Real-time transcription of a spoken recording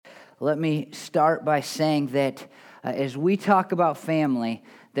let me start by saying that as we talk about family,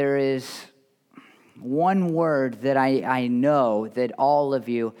 there is one word that I know that all of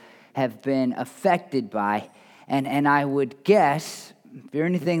you have been affected by, and I would guess, if you're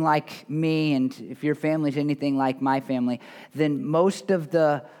anything like me and if your family's anything like my family, then most of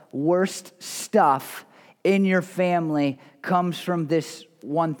the worst stuff in your family comes from this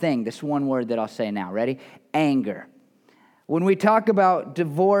one thing, this one word that I'll say now. Ready? Anger. When we talk about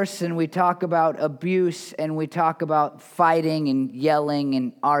divorce and we talk about abuse and we talk about fighting and yelling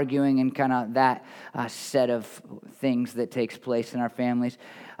and arguing and kind of that set of things that takes place in our families,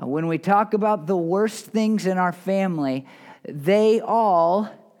 when we talk about the worst things in our family, they all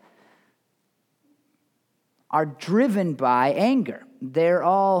are driven by anger. They're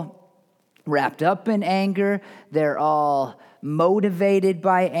all wrapped up in anger. They're all motivated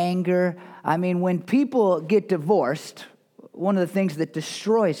by anger. I mean, when people get divorced, one of the things that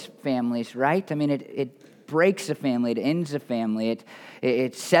destroys families, right? I mean, it breaks a family, it ends a family,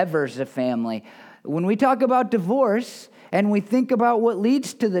 it severs a family. When we talk about divorce and we think about what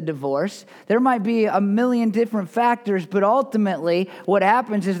leads to the divorce, there might be a million different factors, but ultimately what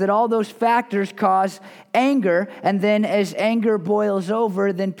happens is that all those factors cause anger, and then as anger boils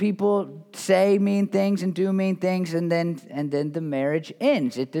over, then people say mean things and do mean things, and then the marriage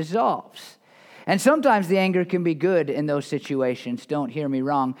ends, it dissolves. And sometimes the anger can be good in those situations, don't hear me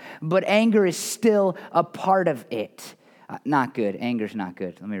wrong, but anger is still a part of it. Not good. Anger's not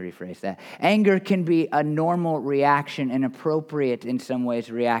good. Let me rephrase that. Anger can be a normal reaction, an appropriate in some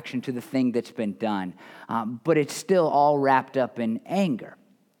ways reaction to the thing that's been done, but it's still all wrapped up in anger.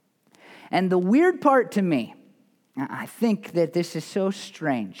 And the weird part to me, I think that this is so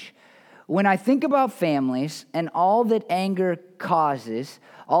strange. When I think about families and all that anger causes,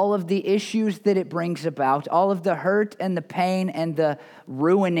 all of the issues that it brings about, all of the hurt and the pain and the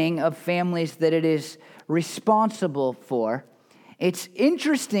ruining of families that it is responsible for, it's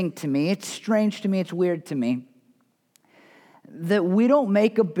interesting to me, it's strange to me, it's weird to me, that we don't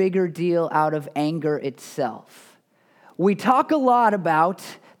make a bigger deal out of anger itself. We talk a lot about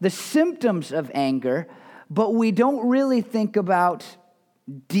the symptoms of anger, but we don't really think about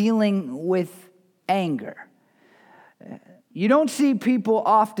dealing with anger. You don't see people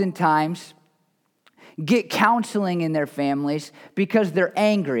oftentimes get counseling in their families because they're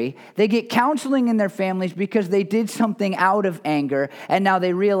angry. They get counseling in their families because they did something out of anger, and now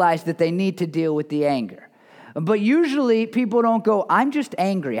they realize that they need to deal with the anger. But usually people don't go, I'm just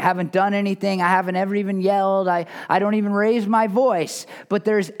angry. I haven't done anything. I haven't ever even yelled. I don't even raise my voice. But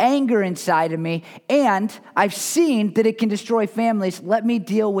there's anger inside of me, and I've seen that it can destroy families. Let me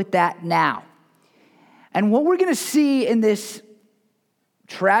deal with that now. And what we're going to see in this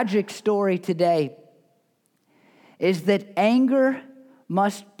tragic story today is that anger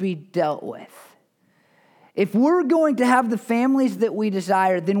must be dealt with. If we're going to have the families that we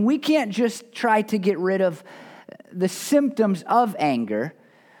desire, then we can't just try to get rid of the symptoms of anger.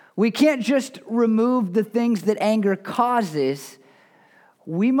 We can't just remove the things that anger causes.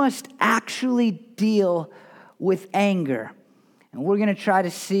 We must actually deal with anger. And we're going to try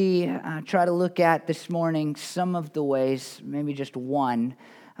to look at this morning some of the ways, maybe just one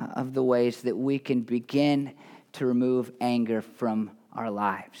of the ways that we can begin to remove anger from our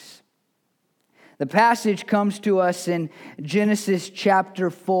lives. The passage comes to us in Genesis chapter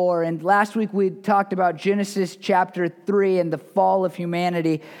 4, and last week we talked about Genesis chapter 3 and the fall of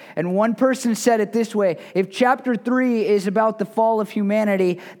humanity, and one person said it this way: if chapter 3 is about the fall of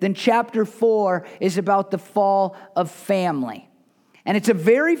humanity, then chapter 4 is about the fall of family. And it's a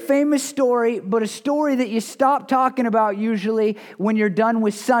very famous story, but a story that you stop talking about usually when you're done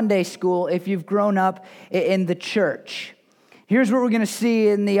with Sunday school if you've grown up in the church. Here's what we're going to see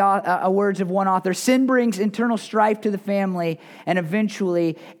in the words of one author. Sin brings internal strife to the family and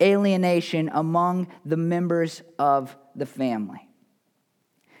eventually alienation among the members of the family.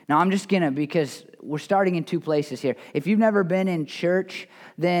 Now, I'm just going to, because we're starting in two places here. If you've never been in church,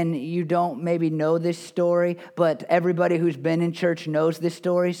 then you don't maybe know this story, but everybody who's been in church knows this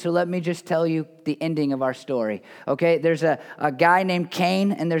story. So let me just tell you the ending of our story. Okay, there's a guy named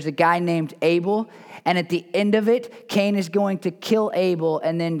Cain and there's a guy named Abel. And at the end of it, Cain is going to kill Abel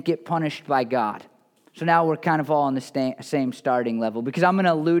and then get punished by God. So now we're kind of all on the same starting level, because I'm going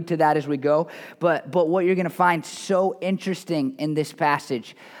to allude to that as we go. But what you're going to find so interesting in this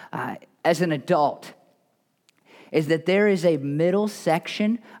passage as an adult is that there is a middle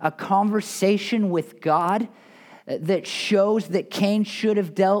section, a conversation with God that shows that Cain should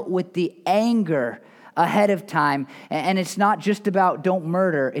have dealt with the anger ahead of time. And it's not just about don't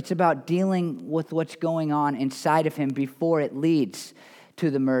murder. It's about dealing with what's going on inside of him before it leads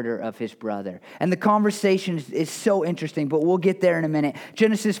to the murder of his brother. And the conversation is so interesting, but we'll get there in a minute.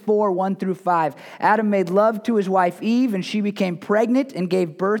 Genesis 4, 1 through 5. Adam made love to his wife Eve, and she became pregnant and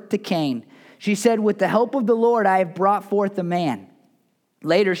gave birth to Cain. She said, "With the help of the Lord, I have brought forth a man."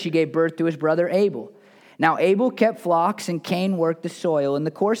 Later, she gave birth to his brother Abel. Now Abel kept flocks, and Cain worked the soil. In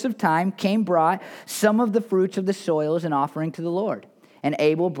the course of time, Cain brought some of the fruits of the soil as an offering to the Lord. And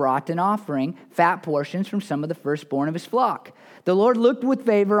Abel brought an offering, fat portions from some of the firstborn of his flock. The Lord looked with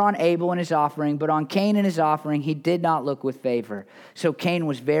favor on Abel and his offering, but on Cain and his offering he did not look with favor. So Cain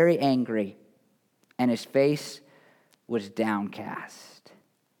was very angry, and his face was downcast.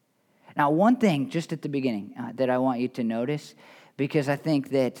 Now, one thing just at the beginning that I want you to notice, because I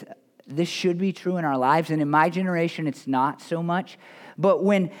think that this should be true in our lives, and in my generation it's not so much, but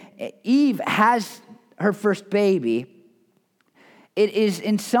when Eve has her first baby, it is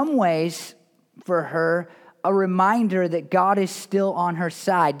in some ways for her a reminder that God is still on her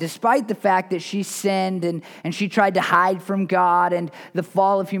side, despite the fact that she sinned and she tried to hide from God, and the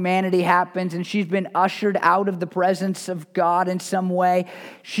fall of humanity happens and she's been ushered out of the presence of God in some way.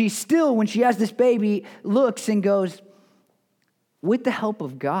 She still, when she has this baby, looks and goes, "With the help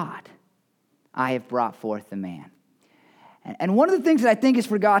of God, I have brought forth a man." And one of the things that I think is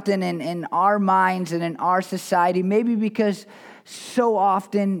forgotten in our minds and in our society, maybe because so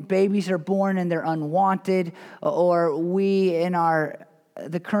often babies are born and they're unwanted, or we in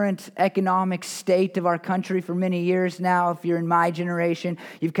the current economic state of our country for many years now, if you're in my generation,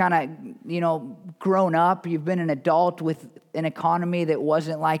 you've kind of, grown up, you've been an adult with an economy that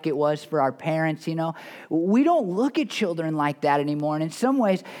wasn't like it was for our parents, We don't look at children like that anymore. And in some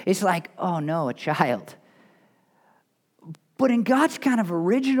ways, it's like, oh no, a child. But in God's kind of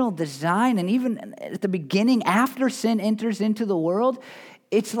original design, and even at the beginning, after sin enters into the world,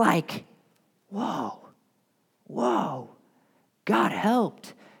 it's like, whoa, God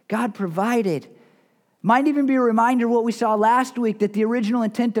helped, God provided. Might even be a reminder of what we saw last week, that the original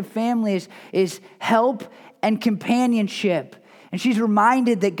intent of family is help and companionship. And she's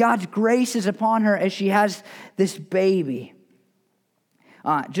reminded that God's grace is upon her as she has this baby.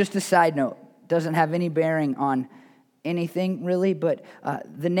 Just a side note, doesn't have any bearing on anything really, but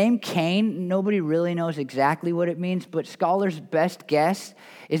the name Cain, nobody really knows exactly what it means, but scholars' best guess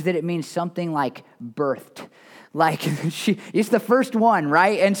is that it means something like birthed. Like, it's the first one,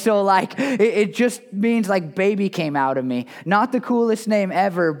 right? And so, it just means like baby came out of me. Not the coolest name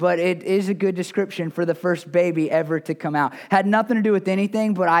ever, but it is a good description for the first baby ever to come out. Had nothing to do with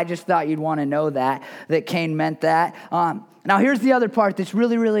anything, but I just thought you'd want to know that Cain meant that. Now, here's the other part that's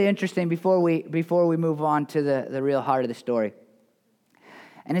really, really interesting before we move on to the real heart of the story.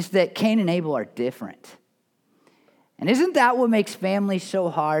 And it's that Cain and Abel are different. And isn't that what makes family so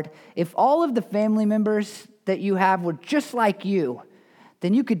hard? If all of the family members that you have were just like you,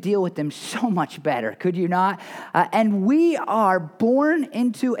 then you could deal with them so much better, could you not? And we are born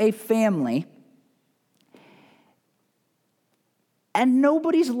into a family, and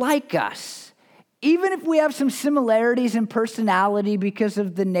nobody's like us. Even if we have some similarities in personality because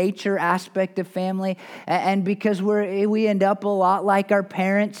of the nature aspect of family, and because we end up a lot like our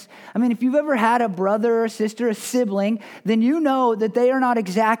parents. I mean, if you've ever had a brother or sister, a sibling, then you know that they are not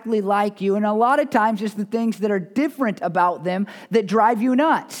exactly like you. And a lot of times it's the things that are different about them that drive you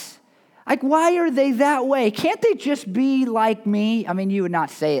nuts. Like, why are they that way? Can't they just be like me? I mean, you would not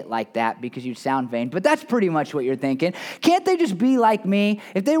say it like that because you'd sound vain, but that's pretty much what you're thinking. Can't they just be like me?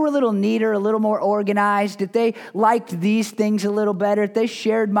 If they were a little neater, a little more organized, if they liked these things a little better, if they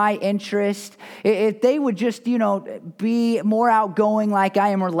shared my interest, if they would just, be more outgoing like I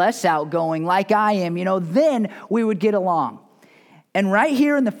am or less outgoing like I am, then we would get along. And right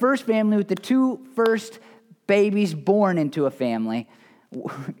here in the first family with the two first babies born into a family,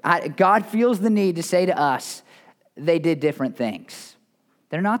 God feels the need to say to us, they did different things.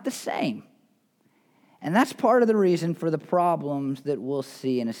 They're not the same. And that's part of the reason for the problems that we'll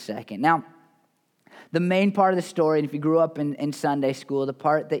see in a second. Now, the main part of the story, and if you grew up in Sunday school, the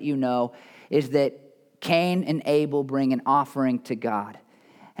part that you know is that Cain and Abel bring an offering to God.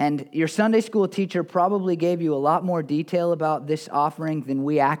 And your Sunday school teacher probably gave you a lot more detail about this offering than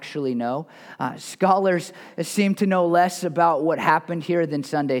we actually know. Scholars seem to know less about what happened here than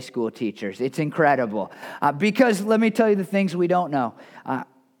Sunday school teachers. It's incredible. Because let me tell you the things we don't know.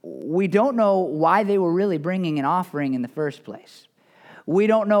 We don't know why they were really bringing an offering in the first place. We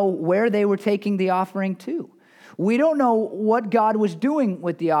don't know where they were taking the offering to. We don't know what God was doing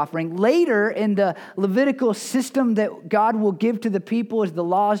with the offering. Later in the Levitical system that God will give to the people as the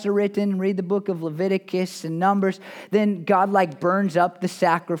laws are written, read the book of Leviticus and Numbers, then God burns up the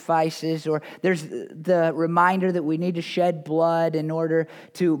sacrifices, or there's the reminder that we need to shed blood in order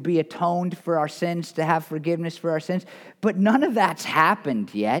to be atoned for our sins, to have forgiveness for our sins. But none of that's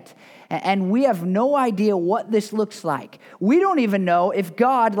happened yet. And we have no idea what this looks like. We don't even know if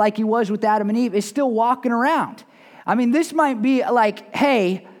God, like he was with Adam and Eve, is still walking around. I mean, this might be like,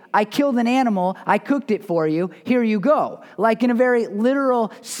 hey, I killed an animal, I cooked it for you, here you go. Like in a very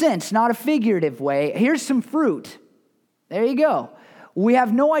literal sense, not a figurative way. Here's some fruit. There you go. We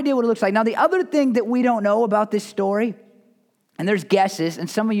have no idea what it looks like. Now, the other thing that we don't know about this story, and there's guesses, and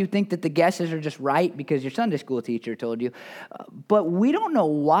some of you think that the guesses are just right because your Sunday school teacher told you, but we don't know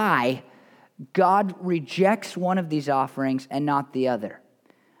why God rejects one of these offerings and not the other.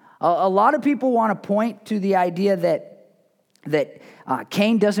 A lot of people want to point to the idea that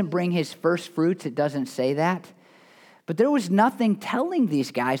Cain doesn't bring his first fruits. It doesn't say that. But there was nothing telling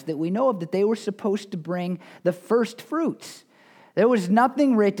these guys that we know of that they were supposed to bring the first fruits. There was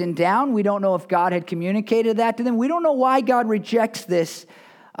nothing written down. We don't know if God had communicated that to them. We don't know why God rejects this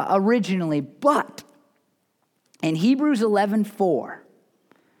originally. But in Hebrews 11:4,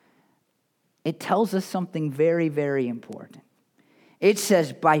 it tells us something very, very important. It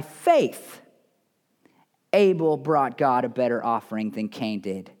says, by faith, Abel brought God a better offering than Cain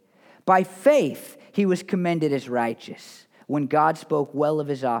did. By faith, he was commended as righteous when God spoke well of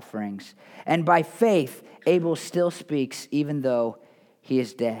his offerings. And by faith, Abel still speaks even though he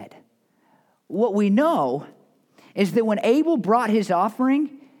is dead. What we know is that when Abel brought his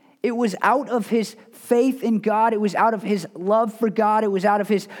offering, it was out of his faith in God. It was out of his love for God. It was out of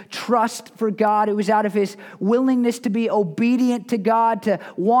his trust for God. It was out of his willingness to be obedient to God, to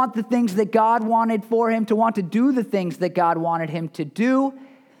want the things that God wanted for him, to want to do the things that God wanted him to do.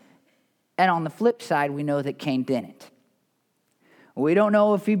 And on the flip side, we know that Cain didn't. We don't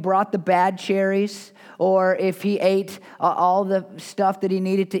know if he brought the bad cherries or if he ate all the stuff that he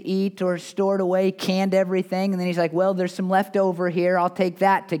needed to eat or stored away, canned everything. And then he's like, well, there's some left over here. I'll take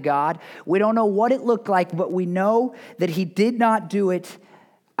that to God. We don't know what it looked like, but we know that he did not do it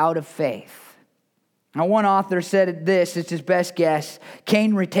out of faith. Now, one author said this, it's his best guess: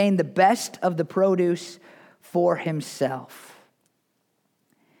 Cain retained the best of the produce for himself.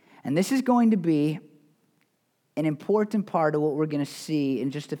 And this is going to be an important part of what we're going to see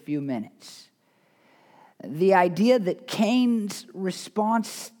in just a few minutes. The idea that Cain's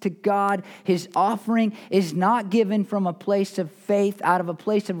response to God, his offering, is not given from a place of faith, out of a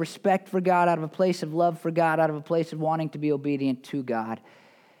place of respect for God, out of a place of love for God, out of a place of wanting to be obedient to God.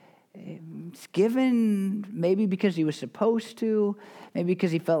 It's given maybe because he was supposed to, maybe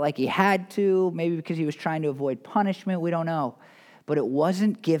because he felt like he had to, maybe because he was trying to avoid punishment. We don't know. But it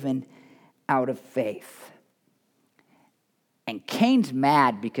wasn't given out of faith. And Cain's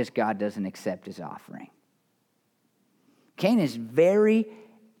mad because God doesn't accept his offering. Cain is very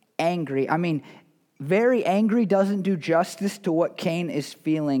angry. I mean, very angry doesn't do justice to what Cain is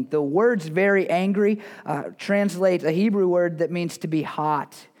feeling. The words very angry translates a Hebrew word that means to be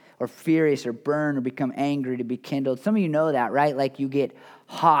hot or furious or burn or become angry, to be kindled. Some of you know that, right? Like you get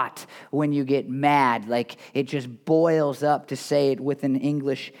hot when you get mad. Like it just boils up, to say it with an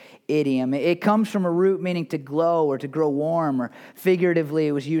English idiom. It comes from a root meaning to glow or to grow warm, or figuratively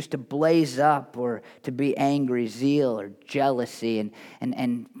it was used to blaze up or to be angry, zeal or jealousy.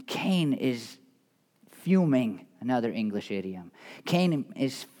 And Cain is fuming, another English idiom. Cain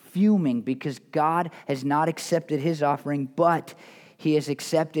is fuming because God has not accepted his offering, but he has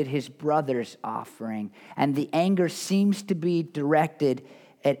accepted his brother's offering. And the anger seems to be directed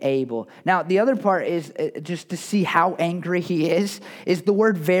at Abel. Now, the other part is just to see how angry he is the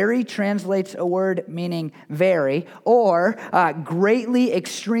word very translates a word meaning very, or greatly,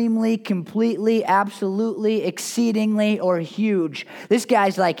 extremely, completely, absolutely, exceedingly, or huge. This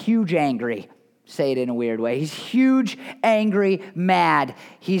guy's like huge angry. Say it in a weird way. He's huge, angry, mad.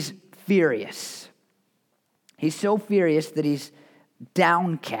 He's furious. He's so furious that he's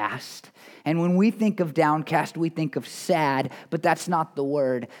downcast. And when we think of downcast, we think of sad, but that's not the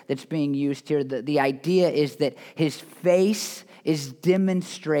word that's being used here. The idea is that his face is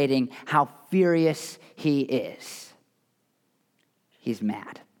demonstrating how furious he is. He's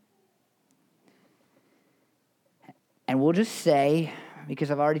mad. And we'll just say, because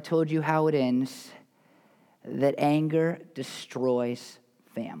I've already told you how it ends, that anger destroys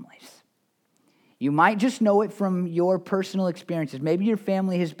families. You might just know it from your personal experiences. Maybe your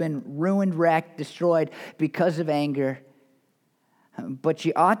family has been ruined, wrecked, destroyed because of anger. but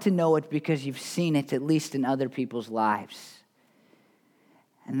you ought to know it because you've seen it at least in other people's lives.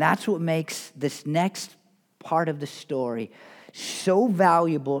 And that's what makes this next part of the story so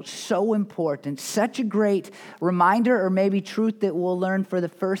valuable, so important, such a great reminder or maybe truth that we'll learn for the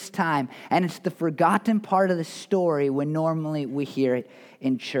first time. And it's the forgotten part of the story when normally we hear it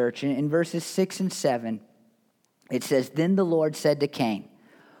in church. In verses 6 and 7, it says, "Then the Lord said to Cain,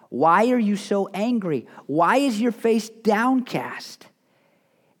 'Why are you so angry? Why is your face downcast?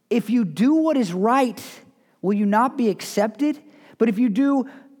 If you do what is right, will you not be accepted? But if you do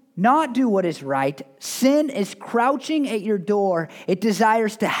not do what is right, sin is crouching at your door. It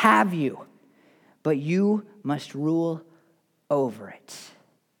desires to have you, but you must rule over it.'"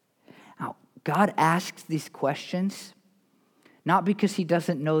 Now, God asks these questions not because he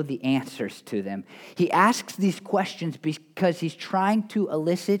doesn't know the answers to them. He asks these questions because he's trying to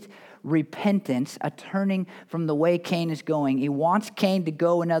elicit repentance, a turning from the way Cain is going. He wants Cain to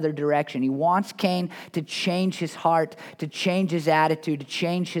go another direction. He wants Cain to change his heart, to change his attitude, to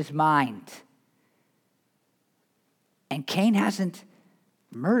change his mind. And Cain hasn't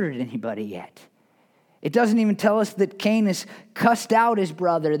murdered anybody yet. It doesn't even tell us that Cain has cussed out his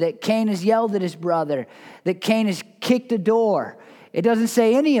brother, that Cain has yelled at his brother, that Cain has kicked a door. It doesn't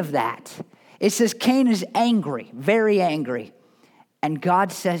say any of that. It says Cain is angry, very angry. And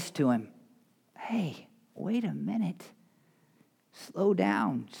God says to him, "Hey, wait a minute. Slow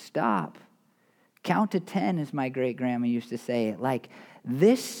down, stop. Count to 10, as my great-grandma used to say it. Like,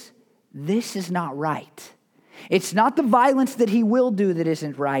 this is not right. It's not the violence that he will do that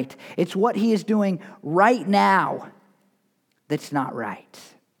isn't right. It's what he is doing right now that's not right."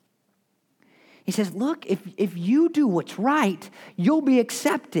 He says, look, if you do what's right, you'll be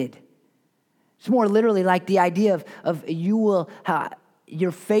accepted. It's more literally like the idea of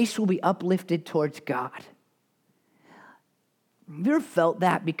your face will be uplifted towards God. Have you ever felt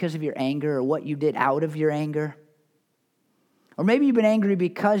that because of your anger or what you did out of your anger? Or maybe you've been angry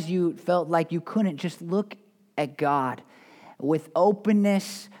because you felt like you couldn't just look at God with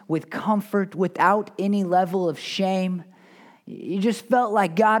openness, with comfort, without any level of shame. You just felt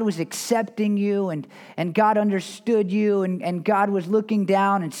like God was accepting you and God understood you and God was looking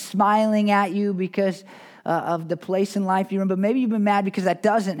down and smiling at you because of the place in life you're in. But maybe you've been mad because that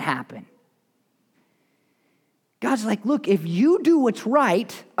doesn't happen. God's like, look, if you do what's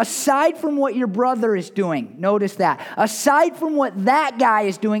right, aside from what your brother is doing, notice that, aside from what that guy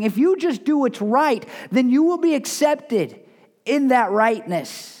is doing, if you just do what's right, then you will be accepted in that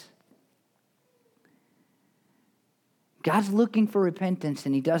rightness. God's looking for repentance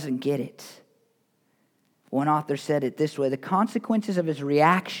and he doesn't get it. One author said it this way: the consequences of his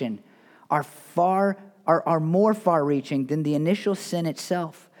reaction are more far-reaching than the initial sin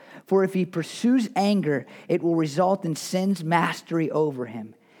itself. For if he pursues anger, it will result in sin's mastery over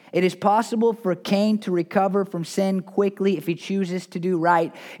him. It is possible for Cain to recover from sin quickly if he chooses to do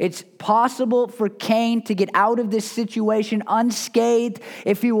right. It's possible for Cain to get out of this situation unscathed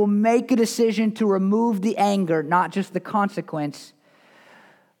if he will make a decision to remove the anger, not just the consequence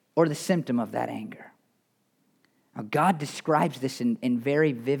or the symptom of that anger. Now, God describes this in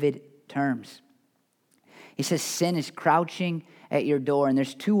very vivid terms. He says sin is crouching at your door. And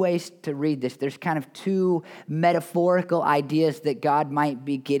there's two ways to read this. There's kind of two metaphorical ideas that God might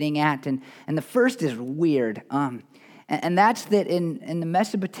be getting at. And the first is weird. And that's that in the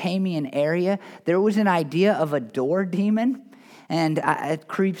Mesopotamian area, there was an idea of a door demon. And it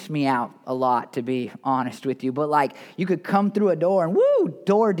creeps me out a lot, to be honest with you. But like, you could come through a door and woo,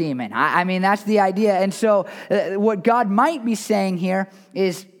 door demon. I mean, that's the idea. And so what God might be saying here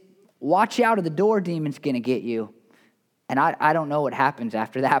is, watch out, or the door demon's going to get you. And I don't know what happens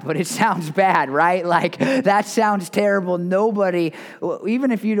after that, but it sounds bad, right? Like, that sounds terrible. Nobody,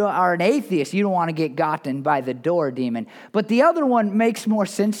 even if you are an atheist, you don't want to get gotten by the door demon. But the other one makes more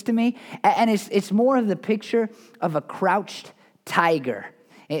sense to me, and it's more of the picture of a crouched tiger.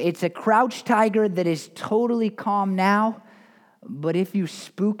 It's a crouched tiger that is totally calm now, but if you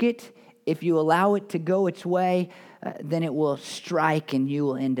spook it, if you allow it to go its way, then it will strike and you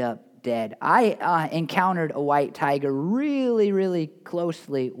will end up dead. I encountered a white tiger really, really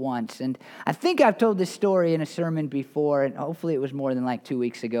closely once. And I think I've told this story in a sermon before, and hopefully it was more than like 2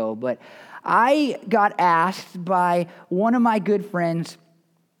 weeks ago. But I got asked by one of my good friends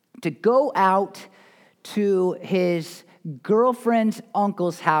to go out to his girlfriend's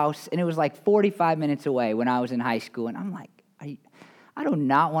uncle's house, and it was like 45 minutes away when I was in high school. And I'm like, I do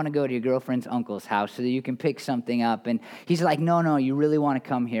not want to go to your girlfriend's uncle's house so that you can pick something up. And he's like, no, you really want to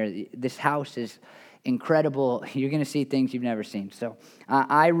come here. This house is incredible. You're going to see things you've never seen. So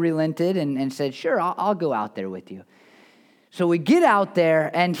I relented and said, sure, I'll go out there with you. So we get out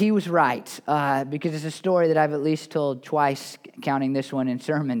there, and he was right, because it's a story that I've at least told twice, counting this one in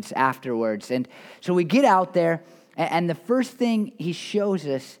sermons afterwards. And so we get out there, and the first thing he shows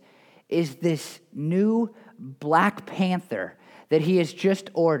us is this new Black Panther that he has just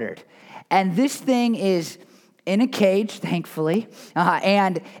ordered. And this thing is in a cage, thankfully,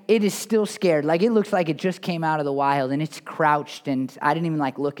 and it is still scared. Like, it looks like it just came out of the wild, and it's crouched, and I didn't even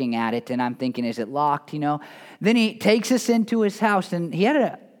like looking at it, and I'm thinking, is it locked, Then he takes us into his house, and he had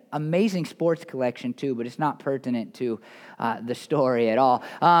an amazing sports collection too, but it's not pertinent to the story at all.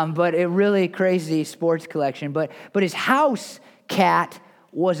 But a really crazy sports collection. But his house cat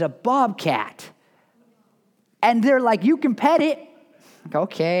was a bobcat. And they're like, you can pet it.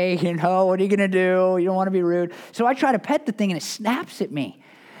 Okay, what are you going to do? You don't want to be rude. So I try to pet the thing, and it snaps at me.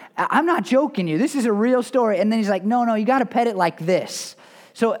 I'm not joking you. This is a real story. And then he's like, no, you got to pet it like this.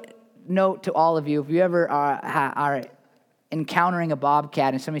 So note to all of you, if you ever are encountering a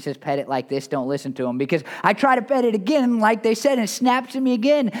bobcat and somebody says pet it like this, don't listen to them, because I try to pet it again like they said, and it snaps at me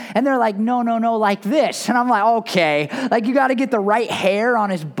again, and they're like, no, like this. And I'm like, okay, like, you got to get the right hair on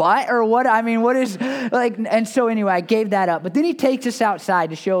his butt or what? I mean, what is, like, and so anyway, I gave that up. But then he takes us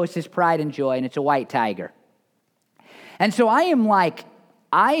outside to show us his pride and joy, and it's a white tiger. And so I am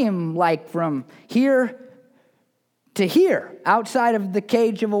like from here to here, outside of the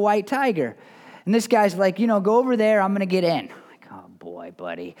cage of a white tiger. And this guy's like, go over there, I'm going to get in. I'm like, oh boy,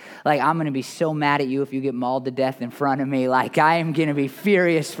 buddy. Like, I'm going to be so mad at you if you get mauled to death in front of me. Like, I am going to be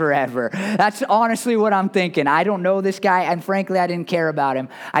furious forever. That's honestly what I'm thinking. I don't know this guy, and frankly, I didn't care about him.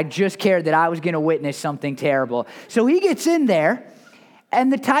 I just cared that I was going to witness something terrible. So he gets in there, and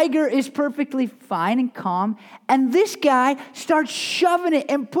the tiger is perfectly fine and calm. And this guy starts shoving it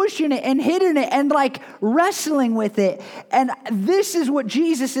and pushing it and hitting it and like wrestling with it. And this is what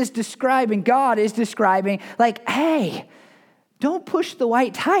Jesus is describing, God is describing, like, hey, don't push the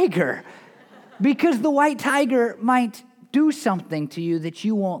white tiger, because the white tiger might do something to you that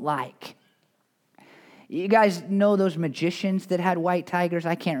you won't like. You guys know those magicians that had white tigers?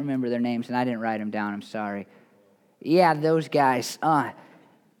 I can't remember their names, and I didn't write them down. I'm sorry. Yeah, those guys.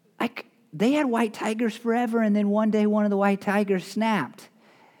 They had white tigers forever, and then one day one of the white tigers snapped.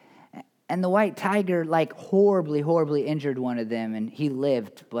 And the white tiger, like, horribly, horribly injured one of them, and he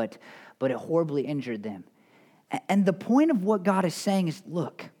lived, but it horribly injured them. And the point of what God is saying is,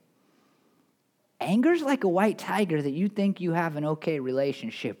 look, anger's like a white tiger that you think you have an okay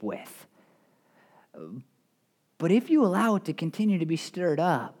relationship with. But if you allow it to continue to be stirred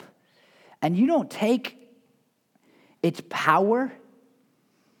up, and you don't take its power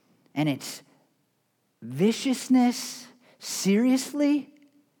and its viciousness seriously,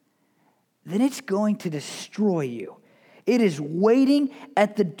 then it's going to destroy you. It is waiting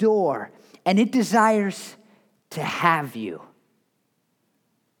at the door, and it desires to have you.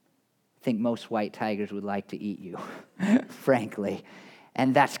 I think most white tigers would like to eat you, frankly.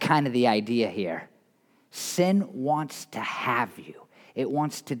 And that's kind of the idea here. Sin wants to have you. It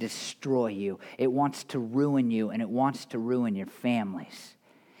wants to destroy you. It wants to ruin you, and it wants to ruin your families.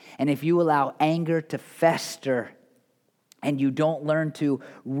 And if you allow anger to fester and you don't learn to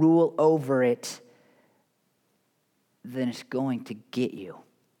rule over it, then it's going to get you,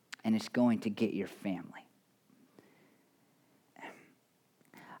 and it's going to get your family.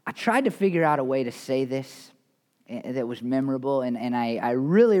 I tried to figure out a way to say this that was memorable, and I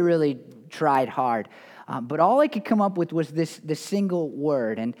really, really tried hard. But all I could come up with was this single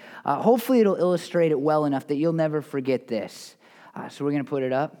word, and hopefully it'll illustrate it well enough that you'll never forget this. So we're going to put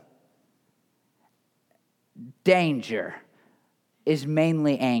it up. Danger is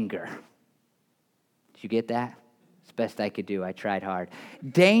mainly anger. Did you get that? It's the best I could do. I tried hard.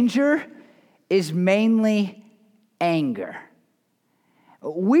 Danger is mainly anger.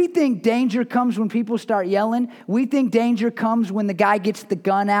 We think danger comes when people start yelling. We think danger comes when the guy gets the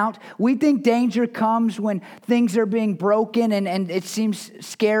gun out. We think danger comes when things are being broken and it seems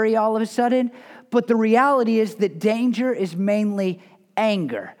scary all of a sudden. But the reality is that danger is mainly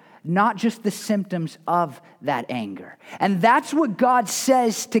anger, not just the symptoms of that anger. And that's what God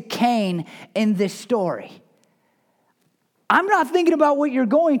says to Cain in this story. I'm not thinking about what you're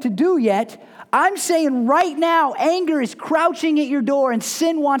going to do yet. I'm saying right now, anger is crouching at your door and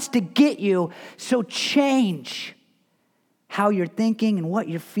sin wants to get you. So change how you're thinking and what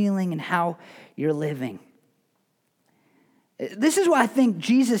you're feeling and how you're living. This is why I think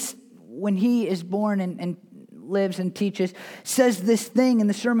Jesus, when he is born and lives and teaches, says this thing in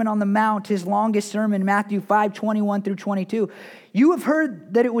the Sermon on the Mount, his longest sermon, Matthew 5:21 through 22. You have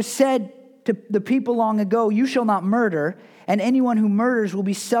heard that it was said to the people long ago, you shall not murder, and anyone who murders will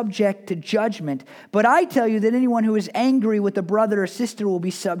be subject to judgment. But I tell you that anyone who is angry with a brother or sister will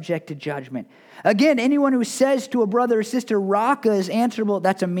be subject to judgment. Again, anyone who says to a brother or sister, Raka is answerable,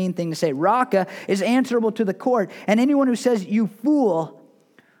 that's a mean thing to say, Raka is answerable to the court. And anyone who says, you fool,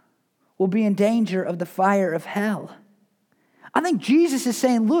 will be in danger of the fire of hell. I think Jesus is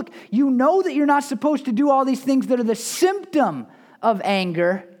saying, look, you know that you're not supposed to do all these things that are the symptom of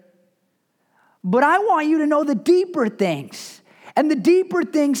anger, but I want you to know the deeper things. And the deeper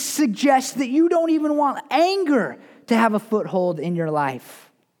things suggest that you don't even want anger to have a foothold in your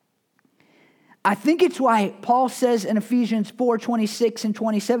life. I think it's why Paul says in Ephesians 4:26 and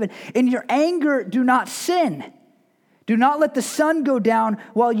 27, in your anger, do not sin. Do not let the sun go down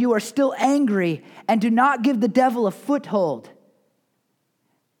while you are still angry, and do not give the devil a foothold.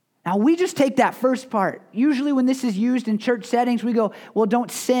 Now, we just take that first part. Usually when this is used in church settings, we go, well, don't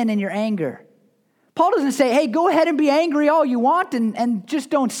sin in your anger. Paul doesn't say, hey, go ahead and be angry all you want and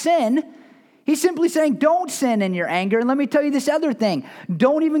just don't sin. He's simply saying, don't sin in your anger. And let me tell you this other thing.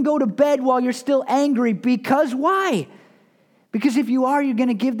 Don't even go to bed while you're still angry. Because why? Because if you are, you're going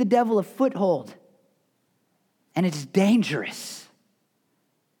to give the devil a foothold. And it's dangerous.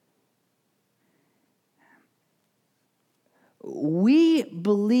 We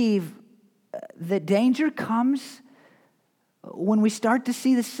believe that danger comes when we start to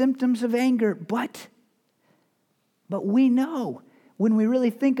see the symptoms of anger, but we know when we really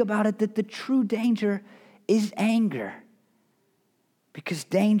think about it that the true danger is anger, because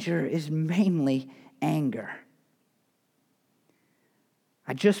danger is mainly anger.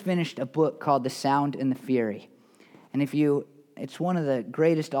 I just finished a book called The Sound and the Fury, and it's one of the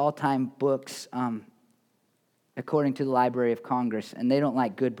greatest all-time books according to the Library of Congress, and they don't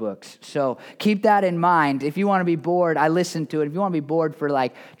like good books. So keep that in mind. If you want to be bored, I listened to it. If you want to be bored for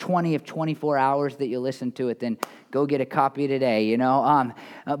like 20 of 24 hours that you listen to it, then go get a copy today, you know.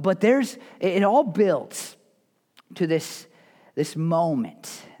 But it all builds to this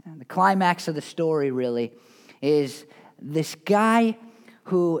moment. The climax of the story really is this guy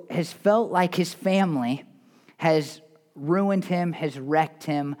who has felt like his family has ruined him, has wrecked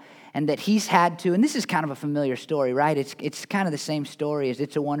him, and that he's had to, and this is kind of a familiar story, right? It's kind of the same story as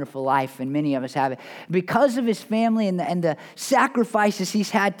It's a Wonderful Life, and many of us have it. Because of his family and the sacrifices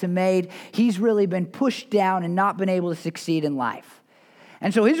he's had to make, he's really been pushed down and not been able to succeed in life.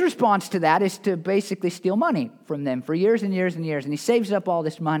 And so his response to that is to basically steal money from them for years and years and years, and he saves up all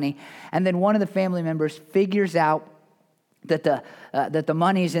this money, and then one of the family members figures out that the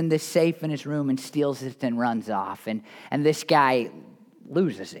money's in this safe in his room and steals it and runs off, and this guy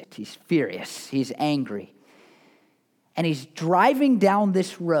loses it. He's furious. He's angry. And he's driving down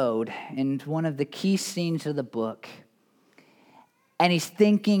this road in one of the key scenes of the book. And he's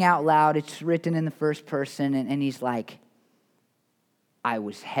thinking out loud. It's written in the first person. And he's like, I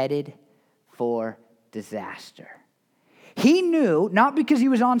was headed for disaster. He knew, not because he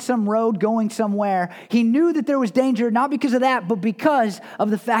was on some road going somewhere, he knew that there was danger, not because of that, but because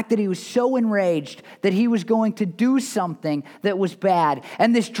of the fact that he was so enraged that he was going to do something that was bad.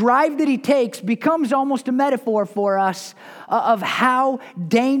 And this drive that he takes becomes almost a metaphor for us of how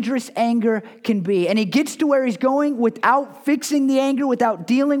dangerous anger can be. And he gets to where he's going without fixing the anger, without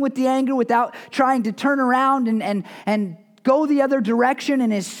dealing with the anger, without trying to turn around and go the other direction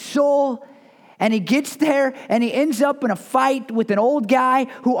in his soul. And he gets there and he ends up in a fight with an old guy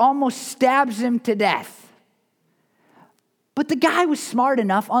who almost stabs him to death. But the guy was smart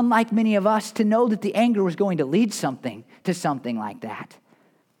enough, unlike many of us, to know that the anger was going to lead to something like that.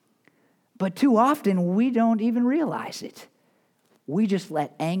 But too often we don't even realize it. We just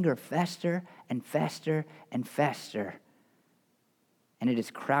let anger fester and fester and fester. And it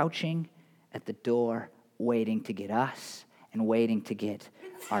is crouching at the door, waiting to get us and waiting to get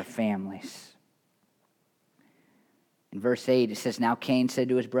our families. In verse 8, it says, Now Cain said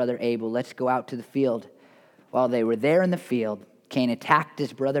to his brother Abel, let's go out to the field. While they were there in the field, Cain attacked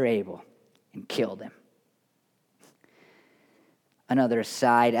his brother Abel and killed him. Another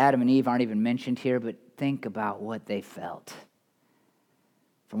aside, Adam and Eve aren't even mentioned here, but think about what they felt.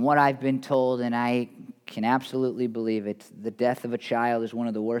 From what I've been told, and I can absolutely believe it, the death of a child is one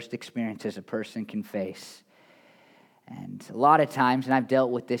of the worst experiences a person can face. And a lot of times, and I've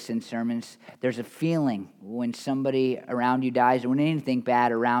dealt with this in sermons, there's a feeling when somebody around you dies or when anything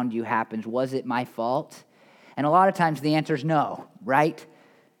bad around you happens, was it my fault? And a lot of times the answer is no, right?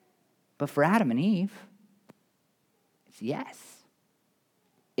 But for Adam and Eve, it's yes.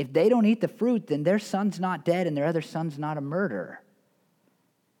 If they don't eat the fruit, then their son's not dead and their other son's not a murderer.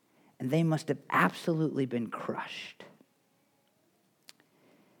 And they must have absolutely been crushed.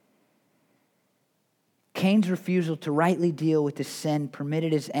 Cain's refusal to rightly deal with his sin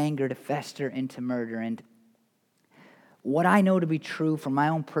permitted his anger to fester into murder. And what I know to be true from my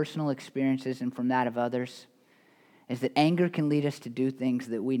own personal experiences and from that of others is that anger can lead us to do things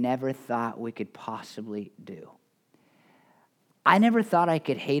that we never thought we could possibly do. I never thought I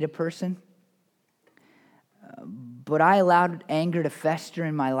could hate a person, but I allowed anger to fester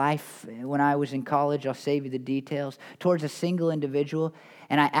in my life when I was in college. I'll save you the details. Towards a single individual,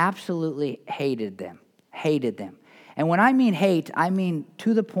 and I absolutely hated them. And when I mean hate, I mean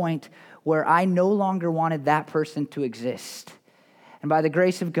to the point where I no longer wanted that person to exist. And by the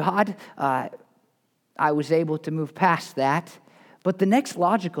grace of God, I was able to move past that. But the next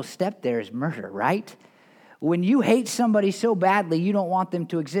logical step there is murder, right? When you hate somebody so badly you don't want them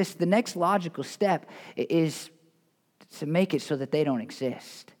to exist, the next logical step is to make it so that they don't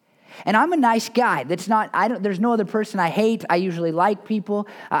exist. And I'm a nice guy. There's no other person I hate. I usually like people.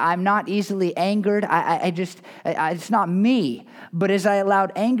 I'm not easily angered. It's not me. But as I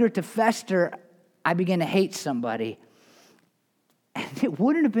allowed anger to fester, I began to hate somebody. And it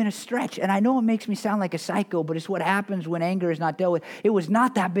wouldn't have been a stretch. And I know it makes me sound like a psycho, but it's what happens when anger is not dealt with. It was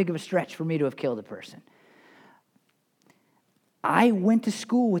not that big of a stretch for me to have killed a person. I went to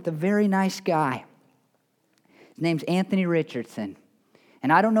school with a very nice guy. His name's Anthony Richardson.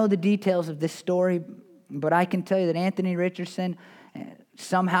 And I don't know the details of this story, but I can tell you that Anthony Richardson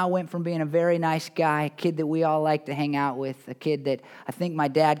somehow went from being a very nice guy, a kid that we all like to hang out with, a kid that I think my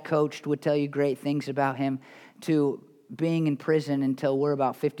dad coached, would tell you great things about him, to being in prison until we're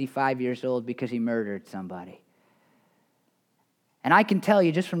about 55 years old because he murdered somebody. And I can tell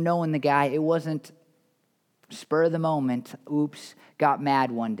you just from knowing the guy, it wasn't spur of the moment, oops, got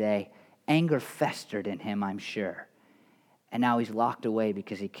mad one day. Anger festered in him, I'm sure. And now he's locked away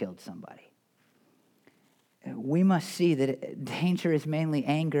because he killed somebody. We must see that danger is mainly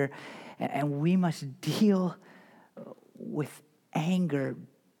anger, and we must deal with anger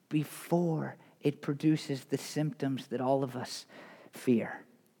before it produces the symptoms that all of us fear.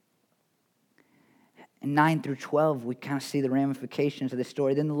 In 9 through 12, we kind of see the ramifications of this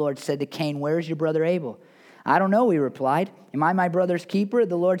story. Then the Lord said to Cain, "Where is your brother Abel?" "I don't know," he replied. "Am I my brother's keeper?"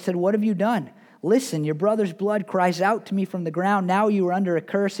 The Lord said, "What have you done?" "Listen, your brother's blood cries out to me from the ground. Now you are under a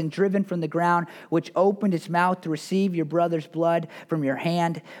curse and driven from the ground, which opened its mouth to receive your brother's blood from your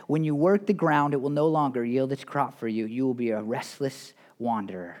hand. When you work the ground, it will no longer yield its crop for you. You will be a restless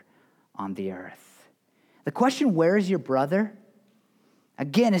wanderer on the earth." The question, where is your brother?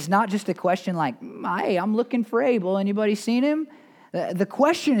 Again, is not just a question like, "Hey, I'm looking for Abel. Anybody seen him?" The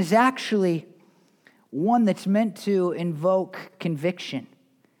question is actually one that's meant to invoke conviction.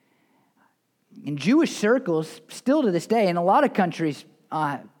 In Jewish circles, still to this day, in a lot of countries,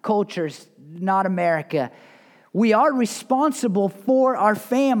 cultures, not America, we are responsible for our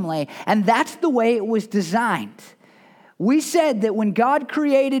family, and that's the way it was designed. We said that when God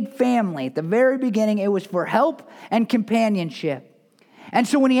created family, at the very beginning, it was for help and companionship. And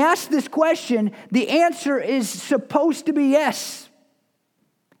so when he asked this question, the answer is supposed to be yes.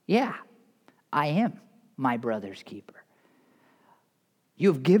 Yeah, I am my brother's keeper.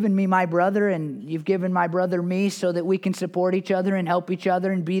 You've given me my brother, and you've given my brother me so that we can support each other and help each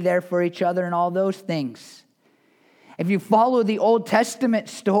other and be there for each other and all those things. If you follow the Old Testament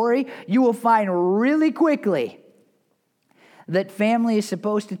story, you will find really quickly that family is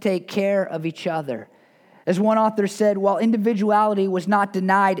supposed to take care of each other. As one author said, while individuality was not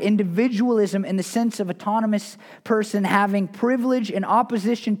denied, individualism in the sense of autonomous person having privilege in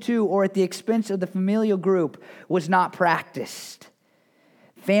opposition to or at the expense of the familial group was not practiced.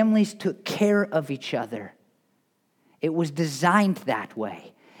 Families took care of each other. It was designed that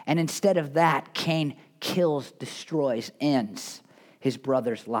way. And instead of that, Cain kills, destroys, ends his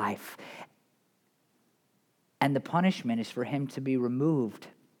brother's life. And the punishment is for him to be removed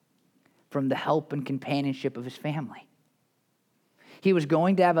from the help and companionship of his family. He was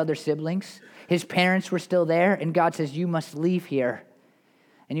going to have other siblings. His parents were still there. And God says, you must leave here.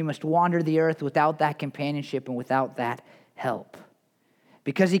 And you must wander the earth without that companionship and without that help.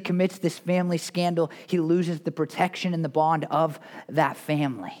 Because he commits this family scandal, he loses the protection and the bond of that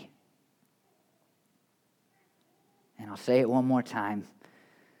family. And I'll say it one more time.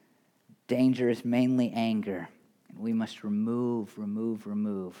 Danger is mainly anger. And we must remove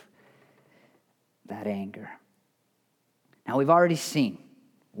that anger. Now we've already seen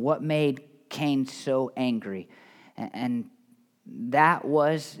what made Cain so angry. And that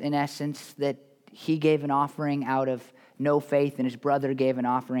was, in essence, that he gave an offering out of no faith, and his brother gave an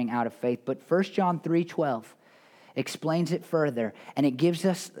offering out of faith. But 1 John 3:12 explains it further, and it gives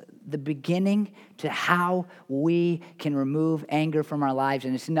us the beginning to how we can remove anger from our lives.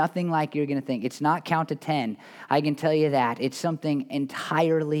 And it's nothing like you're going to think. It's not count to 10. I can tell you that. It's something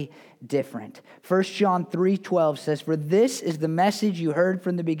entirely different. 1 John 3:12 says, "For this is the message you heard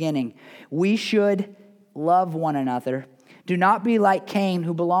from the beginning. We should love one another. Do not be like Cain,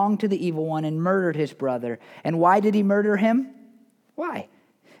 who belonged to the evil one and murdered his brother." And why did he murder him? Why?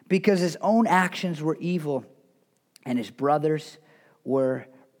 Because his own actions were evil and his brothers were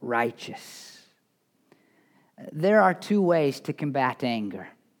righteous. There are two ways to combat anger.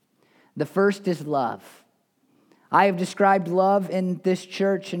 The first is love. I have described love in this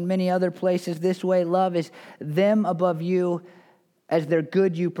church and many other places this way. Love is them above you as their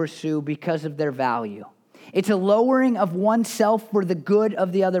good you pursue because of their value. It's a lowering of oneself for the good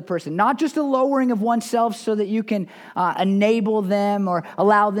of the other person. Not just a lowering of oneself so that you can enable them or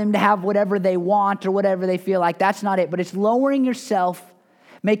allow them to have whatever they want or whatever they feel like. That's not it. But it's lowering yourself,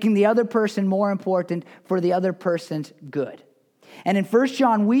 making the other person more important for the other person's good. And in 1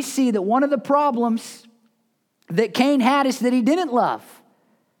 John, we see that one of the problems that Cain had is that he didn't love.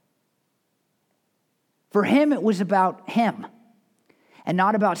 For him, it was about him and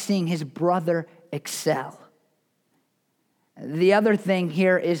not about seeing his brother excel. The other thing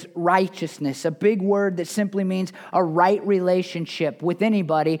here is righteousness, a big word that simply means a right relationship with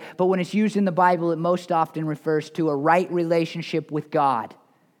anybody, but when it's used in the Bible, it most often refers to a right relationship with God.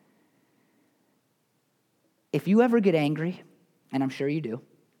 If you ever get angry, and I'm sure you do,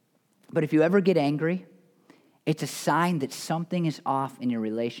 but if you ever get angry, it's a sign that something is off in your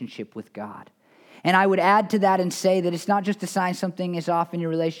relationship with God. And I would add to that and say that it's not just a sign something is off in your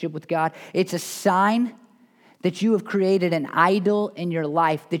relationship with God. It's a sign that you have created an idol in your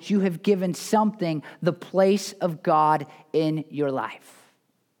life, that you have given something the place of God in your life.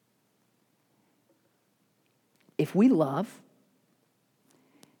 If we love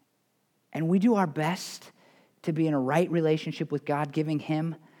and we do our best to be in a right relationship with God, giving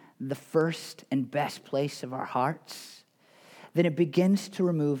Him the first and best place of our hearts, then it begins to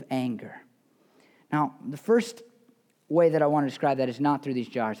remove anger. Now, the first way that I want to describe that is not through these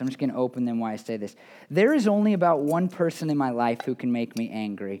jars. I'm just going to open them while I say this. There is only about one person in my life who can make me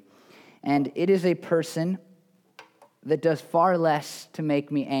angry. And it is a person that does far less to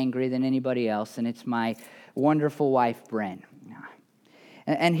make me angry than anybody else. And it's my wonderful wife, Bryn.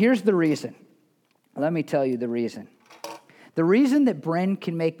 And here's the reason. Let me tell you the reason. The reason that Bryn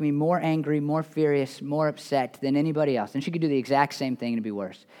can make me more angry, more furious, more upset than anybody else, and she could do the exact same thing and it'd be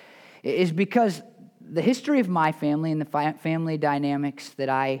worse, is because the history of my family and the family dynamics that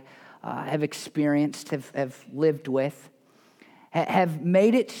I have experienced, have lived with, have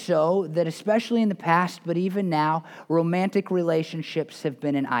made it so that especially in the past, but even now, romantic relationships have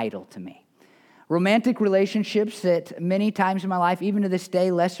been an idol to me. Romantic relationships that many times in my life, even to this day,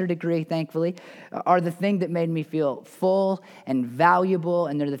 lesser degree, thankfully, are the thing that made me feel full and valuable,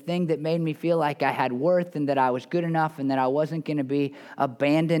 and they're the thing that made me feel like I had worth and that I was good enough and that I wasn't going to be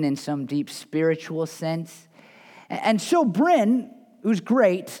abandoned in some deep spiritual sense. And so Bryn, who's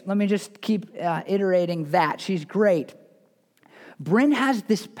great, let me just keep iterating that. She's great. Bryn has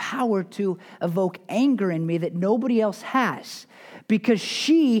this power to evoke anger in me that nobody else has, because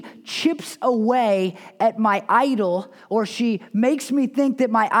she chips away at my idol, or she makes me think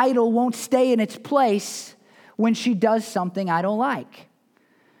that my idol won't stay in its place when she does something I don't like.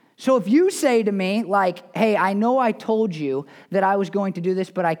 So if you say to me, like, hey, I know I told you that I was going to do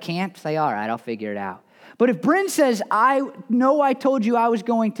this, but I can't, say, all right, I'll figure it out. But if Bryn says, I know I told you I was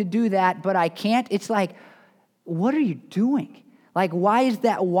going to do that, but I can't, it's like, what are you doing? Like, why is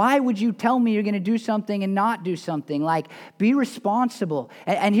that? Why would you tell me you're going to do something and not do something? Like, be responsible.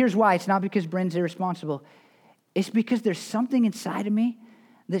 And here's why. It's not because Bryn's irresponsible. It's because there's something inside of me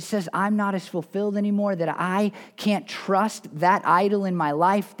that says I'm not as fulfilled anymore, that I can't trust that idol in my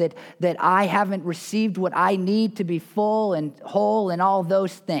life, that I haven't received what I need to be full and whole and all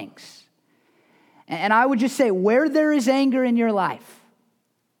those things. And I would just say, where there is anger in your life,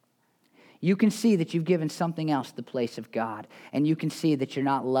 you can see that you've given something else the place of God. And you can see that you're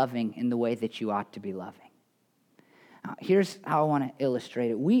not loving in the way that you ought to be loving. Now, here's how I want to illustrate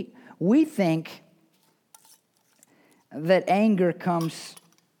it. We think that anger comes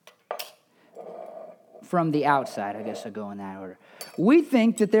from the outside. I guess I'll go in that order. We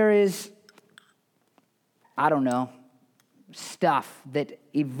think that there is, I don't know, stuff that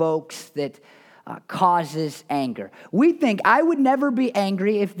evokes, that causes anger. We think I would never be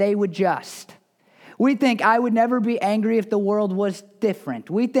angry if they would just. We think I would never be angry if the world was different.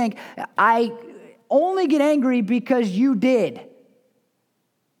 We think I only get angry because you did.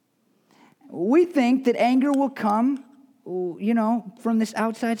 We think that anger will come, from this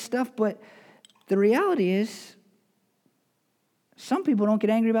outside stuff, but the reality is some people don't get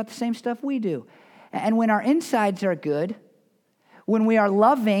angry about the same stuff we do. And when our insides are good, when we are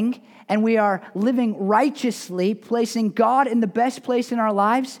loving and we are living righteously, placing God in the best place in our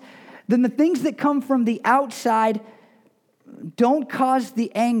lives, then the things that come from the outside don't cause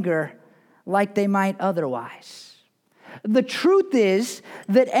the anger like they might otherwise. The truth is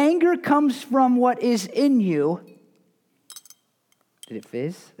that anger comes from what is in you. Did it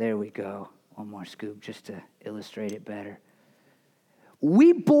fizz? There we go. One more scoop just to illustrate it better.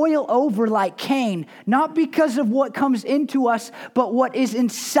 We boil over like Cain, not because of what comes into us, but what is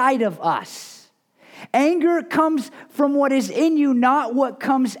inside of us. Anger comes from what is in you, not what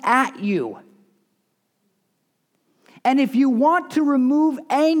comes at you. And if you want to remove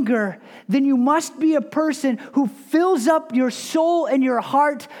anger, then you must be a person who fills up your soul and your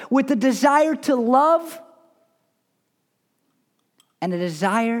heart with the desire to love and a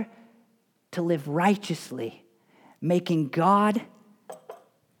desire to live righteously, making God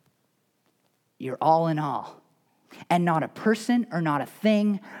your all in all, and not a person or not a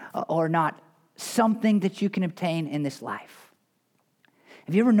thing or not something that you can obtain in this life.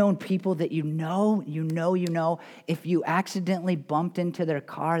 Have you ever known people that you know, if you accidentally bumped into their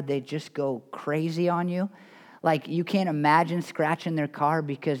car, they just go crazy on you? Like you can't imagine scratching their car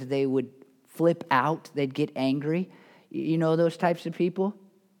because they would flip out, they'd get angry. You know those types of people?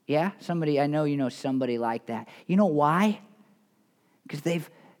 Yeah? I know you know somebody like that. You know why? Because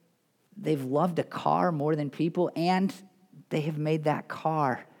they've loved a car more than people, and they have made that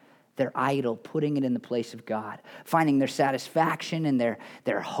car their idol, putting it in the place of God, finding their satisfaction and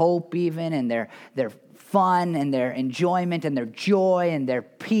their hope even, and their fun and their enjoyment and their joy and their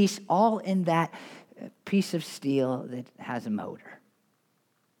peace, all in that piece of steel that has a motor.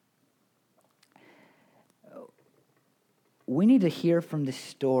 We need to hear from this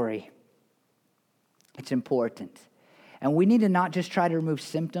story. It's important. And we need to not just try to remove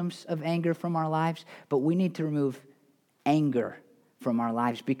symptoms of anger from our lives, but we need to remove anger from our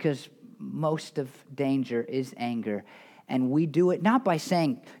lives, because most of danger is anger. And we do it not by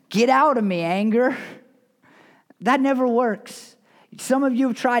saying, "Get out of me, anger." That never works. Some of you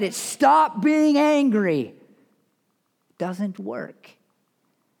have tried it. Stop being angry. It doesn't work.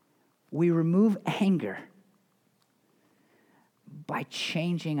 We remove anger by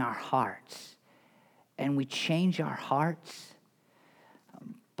changing our hearts. And we change our hearts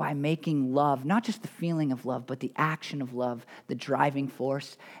by making love, not just the feeling of love, but the action of love, the driving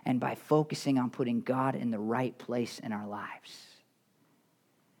force, and by focusing on putting God in the right place in our lives.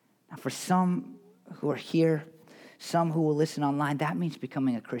 Now, for some who are here, some who will listen online, that means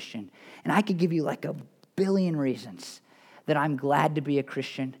becoming a Christian. And I could give you like a billion reasons that I'm glad to be a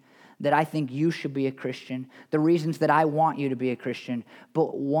Christian, that I think you should be a Christian, the reasons that I want you to be a Christian.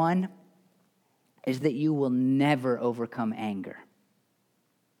 But one is that you will never overcome anger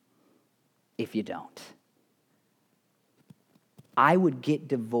if you don't. I would get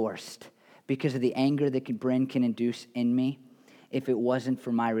divorced because of the anger that Bryn can induce in me if it wasn't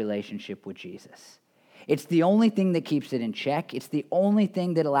for my relationship with Jesus. It's the only thing that keeps it in check. It's the only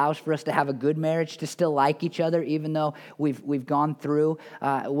thing that allows for us to have a good marriage, to still like each other, even though we've gone through,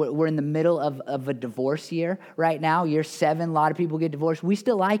 we're in the middle of a divorce year right now, year 7. A lot of people get divorced. We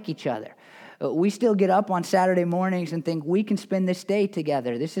still like each other. We still get up on Saturday mornings and think we can spend this day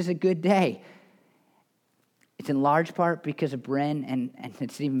together. This is a good day. It's in large part because of Bryn, and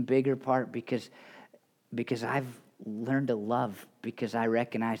it's an even bigger part because I've learned to love, because I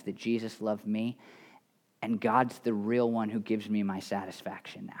recognize that Jesus loved me, and God's the real one who gives me my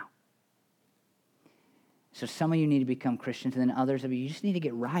satisfaction now. So some of you need to become Christians, and then others of you just need to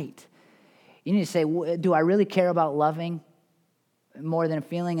get right. You need to say, do I really care about loving more than a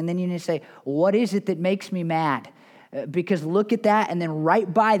feeling? And then you need to say, what is it that makes me mad? Because look at that, and then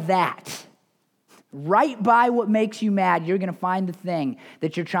right by that, right by what makes you mad, you're going to find the thing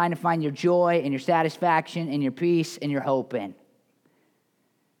that you're trying to find your joy and your satisfaction and your peace and your hope in.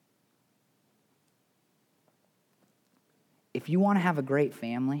 If you want to have a great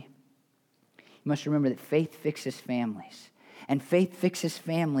family, you must remember that faith fixes families. And faith fixes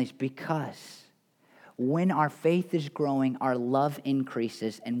families because when our faith is growing, our love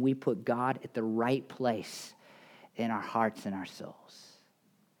increases, and we put God at the right place in our hearts and our souls.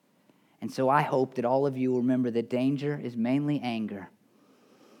 And so I hope that all of you will remember that danger is mainly anger,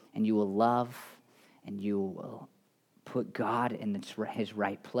 and you will love, and you will put God in his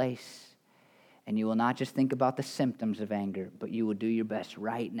right place, and you will not just think about the symptoms of anger, but you will do your best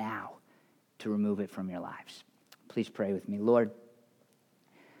right now to remove it from your lives. Please pray with me. Lord,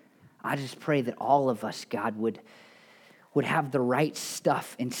 I just pray that all of us, God, would have the right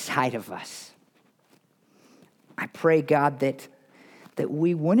stuff inside of us. I pray, God, that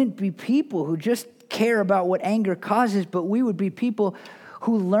we wouldn't be people who just care about what anger causes, but we would be people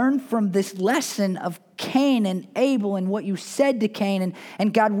who learn from this lesson of Cain and Abel and what you said to Cain.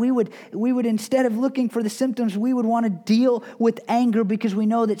 And God, we would, instead of looking for the symptoms, we would want to deal with anger because we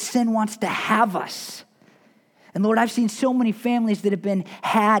know that sin wants to have us. And Lord, I've seen so many families that have been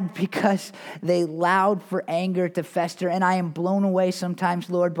had because they allowed for anger to fester. And I am blown away sometimes,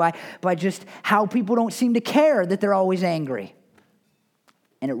 Lord, by just how people don't seem to care that they're always angry.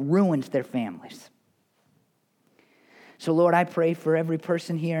 And it ruins their families. So, Lord, I pray for every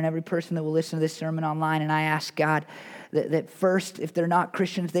person here and every person that will listen to this sermon online. And I ask, God, that first, if they're not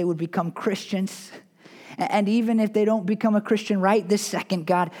Christians, they would become Christians. And even if they don't become a Christian right this second,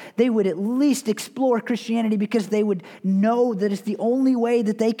 God, they would at least explore Christianity because they would know that it's the only way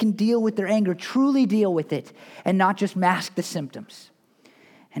that they can deal with their anger, truly deal with it, and not just mask the symptoms.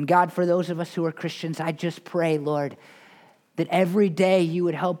 And God, for those of us who are Christians, I just pray, Lord, that every day you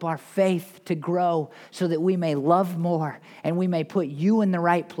would help our faith to grow so that we may love more and we may put you in the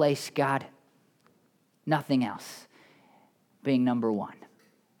right place, God. Nothing else being number one.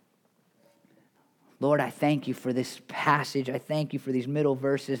 Lord, I thank you for this passage. I thank you for these middle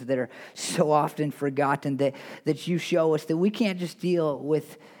verses that are so often forgotten, that you show us that we can't just deal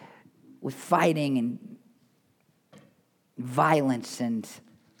with fighting and violence and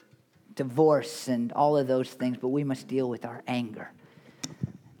divorce and all of those things, but we must deal with our anger.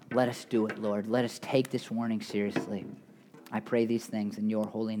 Let us do it, Lord. Let us take this warning seriously. I pray these things in your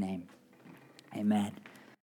holy name. Amen.